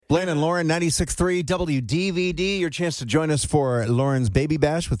Blaine and Lauren, 96.3 WDVD. Your chance to join us for Lauren's Baby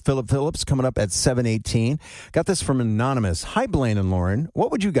Bash with Philip Phillips coming up at 7:18. Got this from Anonymous. Hi, Blaine and Lauren.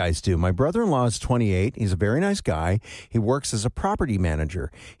 What would you guys do? My brother-in-law is 28. He's a very nice guy. He works as a property manager.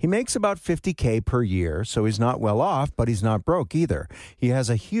 He makes about $50K per year, so he's not well off, but he's not broke either. He has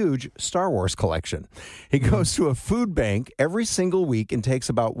a huge Star Wars collection. He goes to a food bank every single week and takes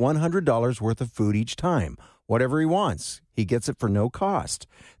about $100 worth of food each time. Whatever he wants, he gets it for no cost.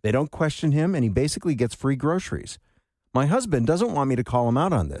 They don't question him, and he basically gets free groceries. My husband doesn't want me to call him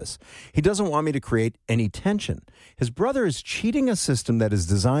out on this. He doesn't want me to create any tension. His brother is cheating a system that is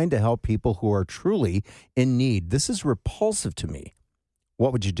designed to help people who are truly in need. This is repulsive to me.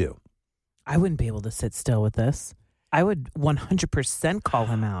 What would you do? I wouldn't be able to sit still with this. I would 100% call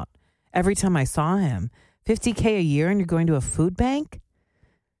him out. Every time I saw him, $50K a year and you're going to a food bank?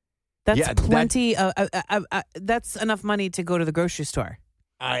 That's plenty. That's enough money to go to the grocery store.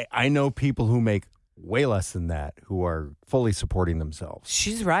 I know people who make way less than that who are fully supporting themselves.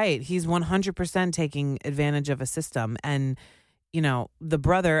 She's right. He's 100% taking advantage of a system. And, you know, the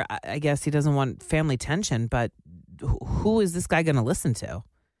brother, I guess he doesn't want family tension, but who is this guy going to listen to?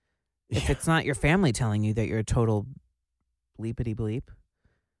 If it's not your family telling you that you're a total bleepity bleep.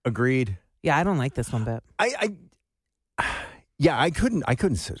 Agreed. Yeah, I don't like this one bit. Yeah, I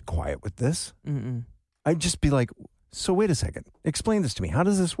couldn't sit quiet with this. Mm-mm. I'd just be like, so wait a second. Explain this to me. How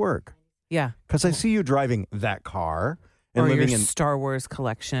does this work? Yeah. Because I see you driving that car. And or living your in Star Wars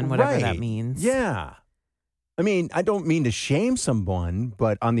collection, whatever that means. Yeah. I mean, I don't mean to shame someone,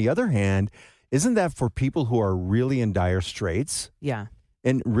 but on the other hand, isn't that for people who are really in dire straits? Yeah.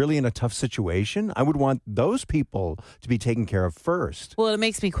 And really in a tough situation? I would want those people to be taken care of first. Well, it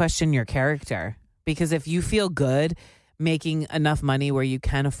makes me question your character. Because if you feel good making enough money where you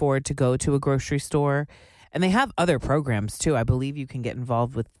can afford to go to a grocery store, and they have other programs too. I believe you can get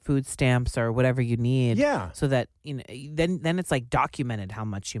involved with food stamps or whatever you need. Yeah. So that, you know, then it's like documented how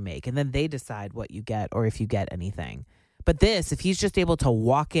much you make, and then they decide what you get or if you get anything. But this, if he's just able to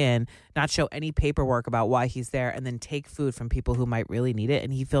walk in, not show any paperwork about why he's there, and then take food from people who might really need it,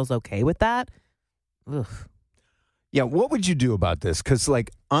 and he feels okay with that, ugh. Yeah, what would you do about this? Because, like,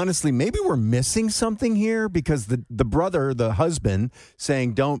 honestly, maybe we're missing something here because the brother, the husband,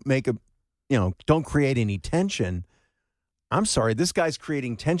 saying don't create any tension. I'm sorry, this guy's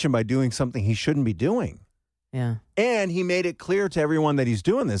creating tension by doing something he shouldn't be doing. Yeah. And he made it clear to everyone that he's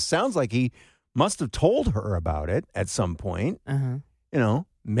doing this. Sounds like he must have told her about it at some point. Uh-huh. You know,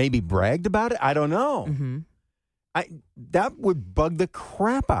 maybe bragged about it. I don't know. Mm-hmm. That would bug the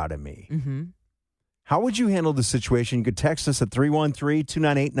crap out of me. Mm-hmm. How would you handle the situation? You could text us at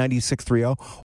 313-298-9630